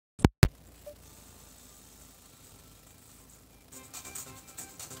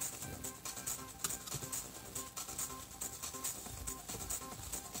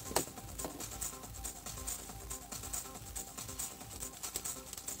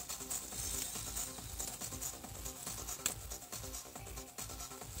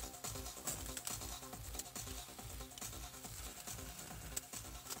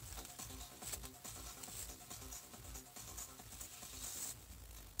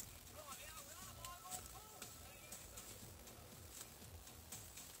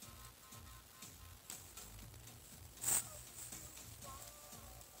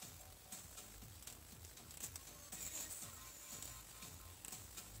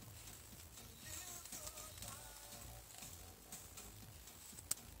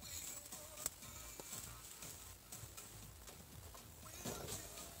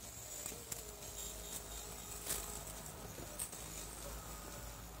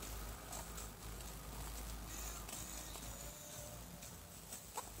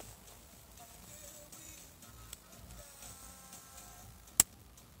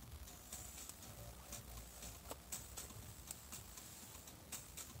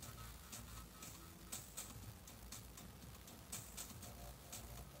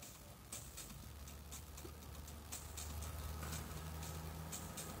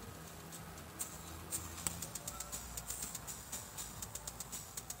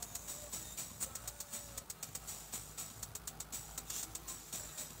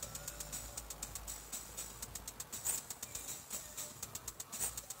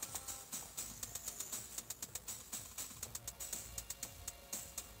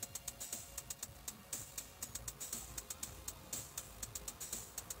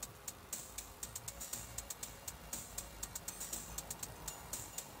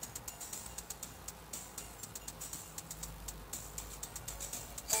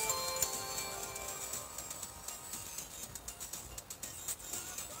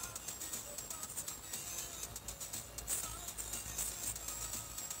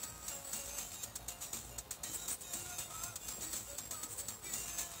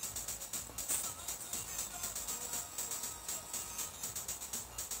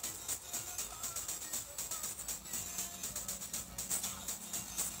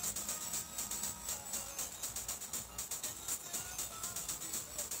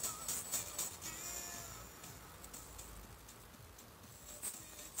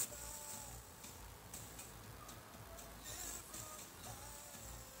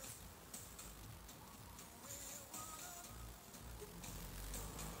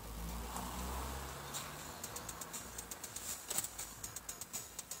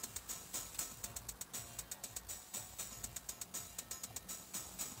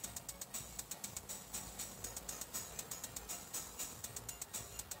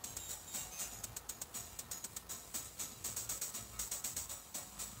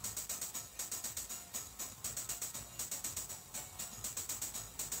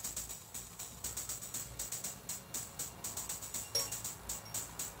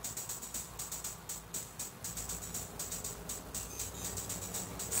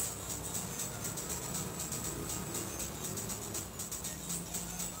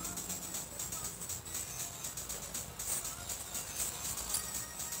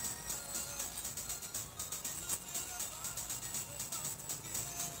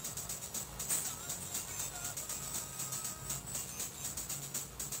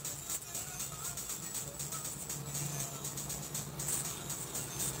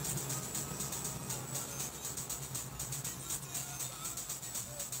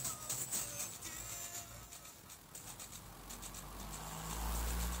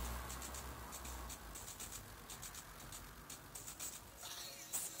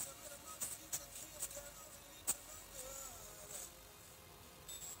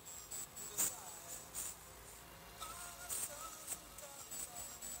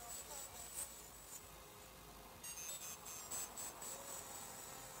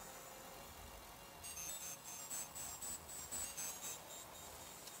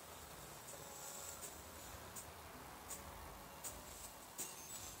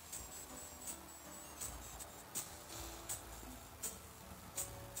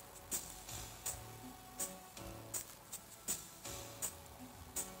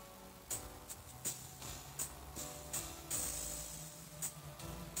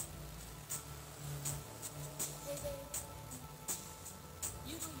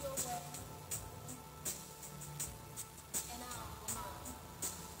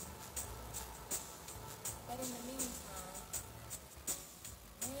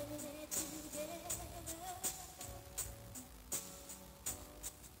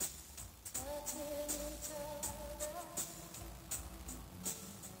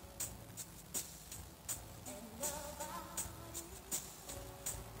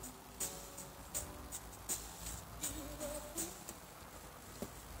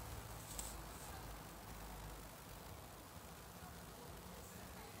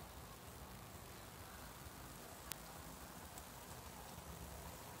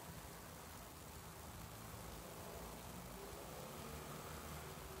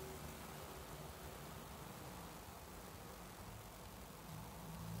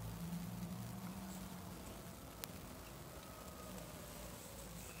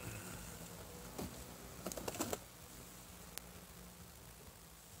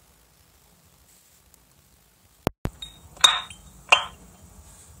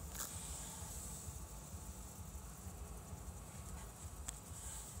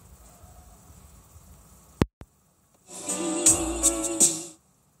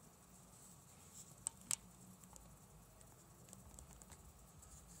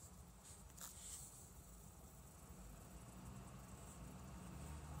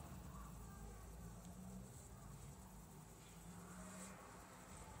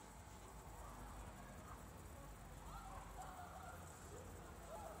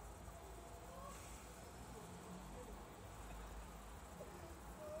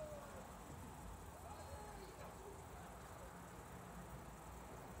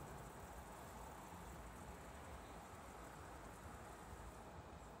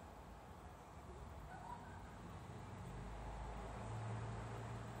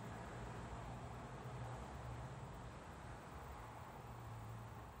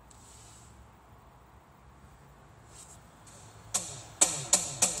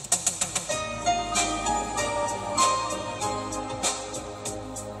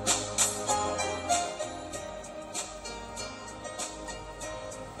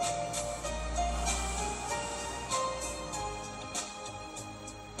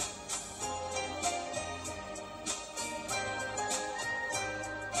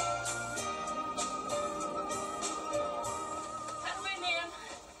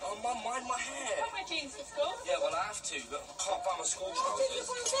to, but I can't find my school trousers. You've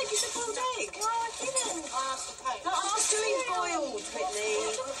got an egg, it's a cold egg. No, I didn't. No, I'm doing boiled,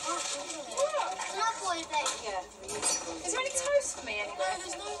 Whitney. What? Not boiled egg. Yeah. Is there any toast for me anyway? No,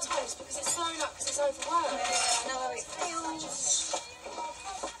 there's no toast because it's blown up because it's overworked. Yeah, I know how it feels.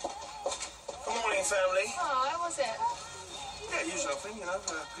 Good morning, family. Oh, how was it? Yeah, usual thing, you know.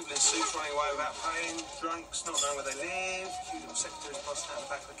 People in suits running away without paying, drunks, not knowing where they live, cute little secretaries busting out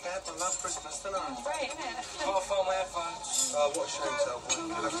the back of the cab. I love Christmas, don't I? Great, isn't it? Can't find my headphones. What a shame, Telboy.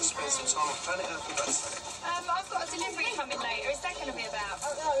 You'll have to spend some time on planet Earth with that set. I've got a delivery coming later. Is that going to be about?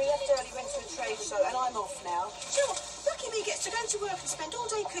 Oh, no, he left early, went to a trade show, and I'm off now. Sure, lucky me gets to go to work and spend all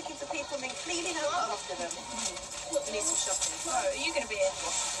day cooking for people and then cleaning up after them. We need some shopping. Oh, are you going to be here?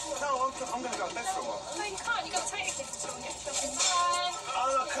 No, I'm going to go to bed for a while. No, you can't. You've got to take your kids to school and get shopping. Bye.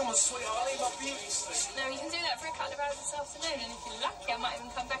 Oh, no, come on, sweetheart. I need my beauty sleep. No, you can do that for a couple of hours this afternoon, and if you're lucky, I might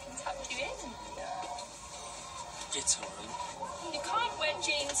even come back and tuck you in. Get on. You can't wear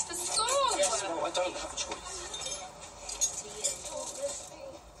jeans for school. Yes, well, I don't have a choice.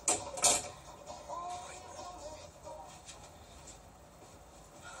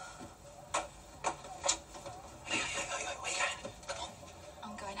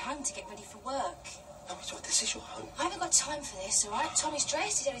 To get ready for work. No, this is your home. I haven't got time for this, all right? Tommy's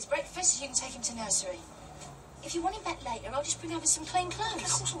dressed, he's had his breakfast, so you can take him to nursery. If you want him back later, I'll just bring over some plain clothes.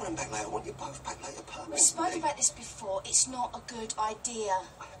 Of course I want him back later. I want you both back later permanently. We've spoken about this before. It's not a good idea.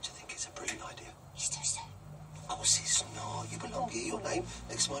 I have to think it's a brilliant idea. It's too soon. Of course it's not. You belong here. Your name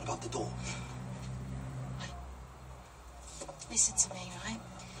next to mine above the door. Listen to me, right?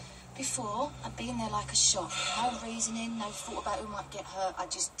 Before, I'd be in there like a shot. No reasoning, no thought about who might get hurt.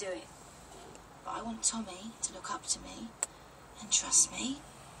 I'd just do it. But I want Tommy to look up to me and trust me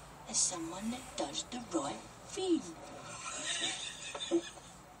as someone that does the right thing.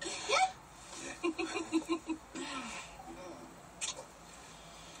 Yeah?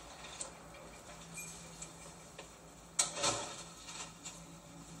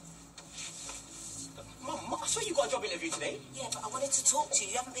 Mum, I saw you got a job interview today. Yeah, but I wanted to talk to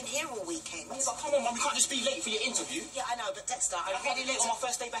you. You haven't been here all weekend. Yeah, but come on, Mum, you can't just be late for your interview. Yeah, I know, but Dexter, I'm really late on my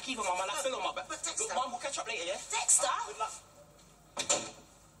first day back either, Mum, and I fell on my back. But Dexter... Look, Mum, we'll catch up later, yeah? Dexter! Good luck.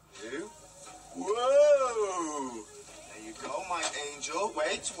 You? Whoa! There you go, my angel.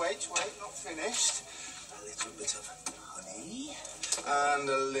 Wait, not finished. A little bit of honey and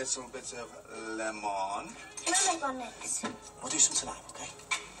a little bit of lemon. Can I make one next? I'll do some tonight, okay?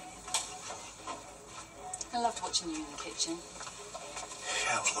 I loved watching you in the kitchen.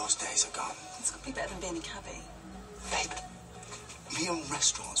 care when those days are gone. It's got to be better than being a cabbie. Babe, me and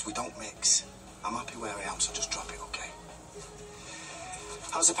restaurants, we don't mix. I'm happy where I am, so just drop it, okay?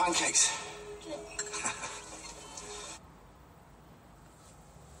 How's the pancakes?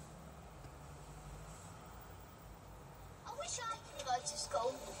 I wish I could go to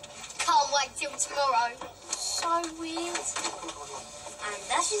school. Can't wait till tomorrow. So weird. And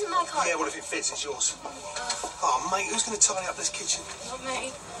that isn't my car. Yeah, well, if it fits, it's yours. Oh, mate, who's going to tidy up this kitchen? Not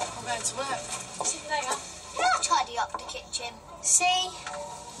me. I'm going to work. See you later. Can I tidy up the kitchen? See?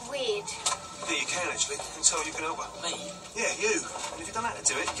 Weird. Yeah, you can, actually. You can tell you can help her. Me? Yeah, you. And if you don't know how to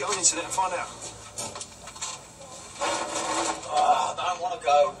do it, get on the internet and find out. I don't want to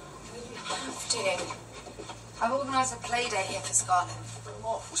go. Dear, I've organised a play date here for Scarlett.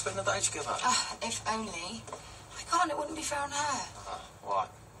 What? We'll spend the day together. If only. I can't, it wouldn't be fair on her. Right.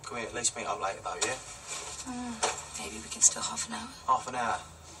 Can we at least meet up later, though, yeah? Maybe we can still half an hour. Half an hour.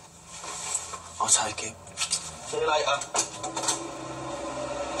 I'll take it. See you later.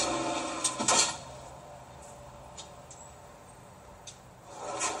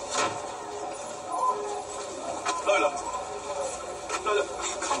 Lola,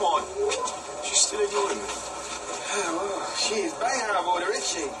 come on. She's still ignoring me. Yeah, well, she is banging out of order, isn't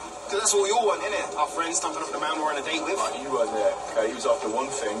she? Because that's what we all want, innit? Our friends thumping up the man we're on a date with. Right, you weren't there, okay? He was after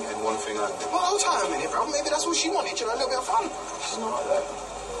one thing and one thing only. Well, hold on a minute, bro. Maybe that's what she wanted, you know, a little bit of fun. She's not like that.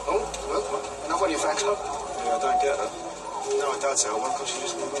 Oh, well, enough on your fan club. Yeah, I don't get her. No, I doubt so. Why can't she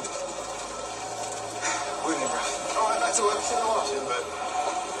just move on? Wouldn't it, bro? All right, back to work. See you in a while. Yeah, but...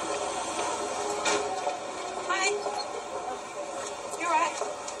 Hi. You alright?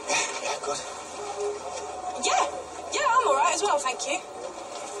 Yeah, good. Yeah, I'm alright as well, thank you.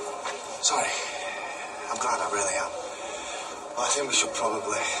 Sorry. I'm glad, I really am. Well, I think we should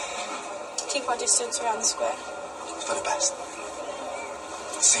probably... Keep our distance around the square. It's for the best.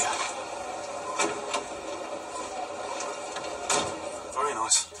 See ya. Very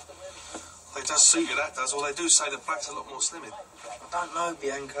nice. Well, it does suit you, that does. All they do say that black's a lot more slimming. I don't know,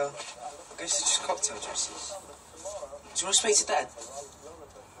 Bianca. I guess it's just cocktail dresses. Do you want to speak to Dad?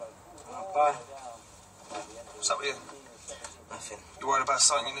 Bye. What's up with you? Nothing. You worried about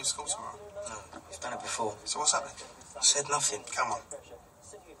starting your new school tomorrow? No, I've done it before. So what's happening? I said nothing. Come on.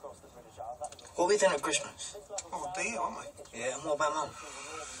 What are we doing at Christmas? Well, we'll be here, won't we? Yeah, and what about Mum?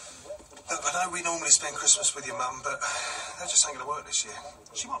 Look, I know we normally spend Christmas with your mum, but that just ain't going to work this year.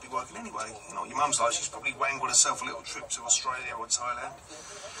 She might be working anyway. You know what your mum's like. She's probably wangled herself a little trip to Australia or Thailand.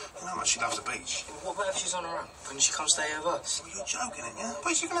 You know how much she loves the beach. What about if she's on her own? Couldn't she come stay here with us? Well, you're joking, ain't you?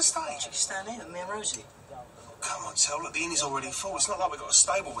 Where's she going to stay? She can stand here with me and Rosie. Come on, Tel. Look, the inn is already full. It's not like we've got a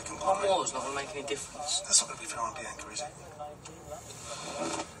stable we can put One her in. more is not going to make any difference. That's not going to be fair on Bianca, is it?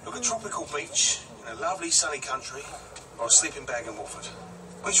 Look, a tropical beach in a lovely sunny country or a sleeping bag in Watford.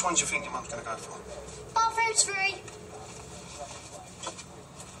 Which one do you think your mum's going to go for? Bathroom's free.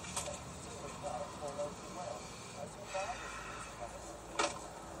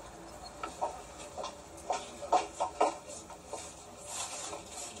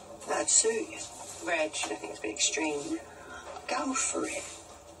 That'd suit you. Reg, I think it's a bit extreme. Go for it.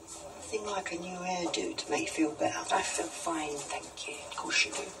 A thing like a new hairdo to make you feel better. I feel fine, thank you. Of course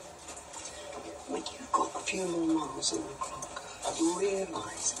you do. When you've got a few more miles on the clock, you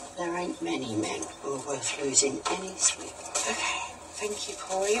realise there ain't many men who are worth losing any sleep. Okay, thank you,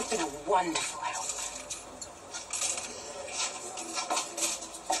 Paul. You've been a wonderful help.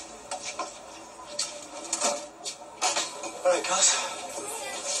 All right, guys.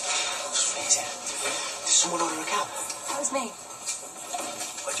 It's freezing. Did someone order a cab? That was me.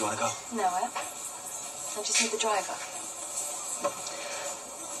 Where do you want to go? Nowhere. I just need the driver.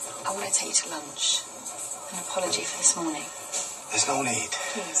 I want to take you to lunch. An apology for this morning. There's no need.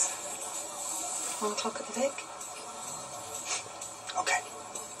 Please. 1 o'clock at the Vic? Okay.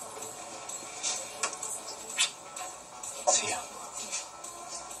 See ya.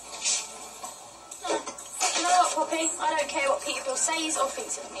 You know what, Poppy? I don't care what Peter Bill says or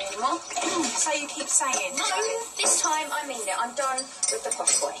thinks of me anymore. So you keep saying. No, this time I mean it. I'm done with the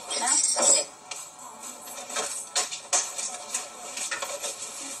posh boy. Now, that's it.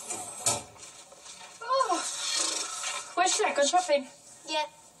 Oh. Where's she at? Gone shopping? Yeah.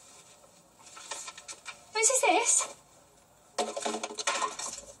 Whose is this?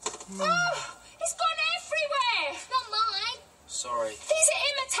 Oh, it's gone everywhere! Not mine. Sorry. These are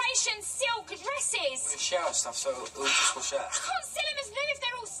imitation silk dresses. We shower stuff, so it'll just wash out. I can't sell them as new if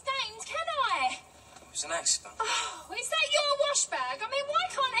they're all stained, can I? It was an accident. Oh, is that your wash bag? I mean, why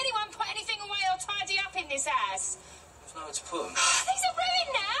can't anyone put anything away or tidy up in this house? There's nowhere to put them. These are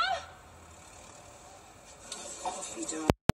ruined now. What are you doing?